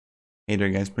Hey there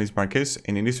guys, my name is Marcus,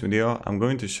 and in this video I'm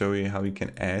going to show you how you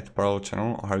can add parallel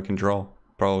channel or how you can draw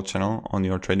parallel channel on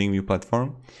your TradingView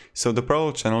platform. So the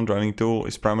parallel channel drawing tool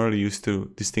is primarily used to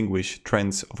distinguish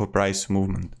trends of a price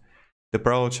movement. The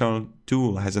parallel channel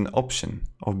tool has an option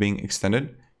of being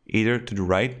extended either to the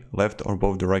right, left or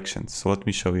both directions. So let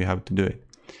me show you how to do it.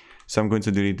 So I'm going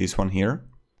to delete this one here.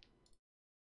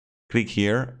 Click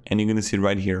here and you're going to see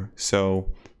right here.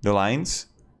 So the lines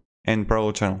and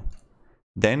parallel channel.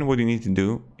 Then what you need to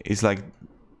do is like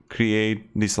create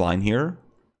this line here.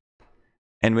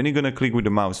 And when you're going to click with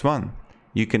the mouse one,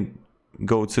 you can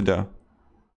go to the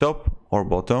top or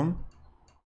bottom,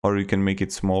 or you can make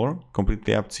it smaller,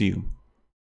 completely up to you.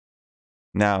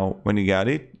 Now, when you got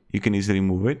it, you can easily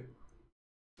move it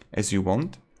as you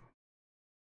want.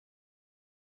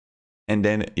 And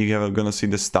then you're gonna see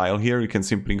the style here. You can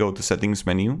simply go to settings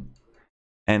menu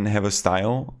and have a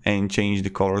style and change the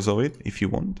colors of it if you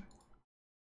want.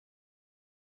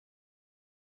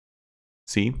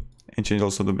 See? And change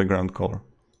also the background color.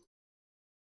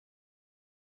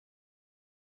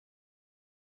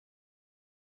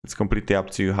 It's completely up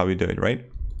to you how you do it, right?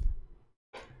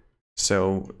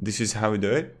 So this is how we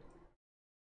do it.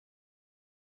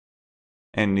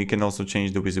 And you can also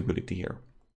change the visibility here.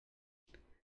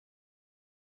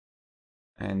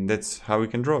 And that's how we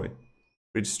can draw it.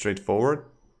 Pretty straightforward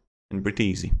and pretty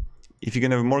easy. If you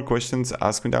can have more questions,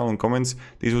 ask me down in comments.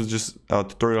 This was just a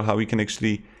tutorial how we can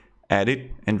actually add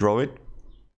it and draw it.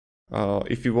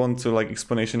 If you want to like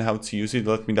explanation how to use it,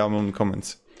 let me down in the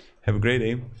comments. Have a great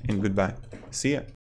day and goodbye. See ya.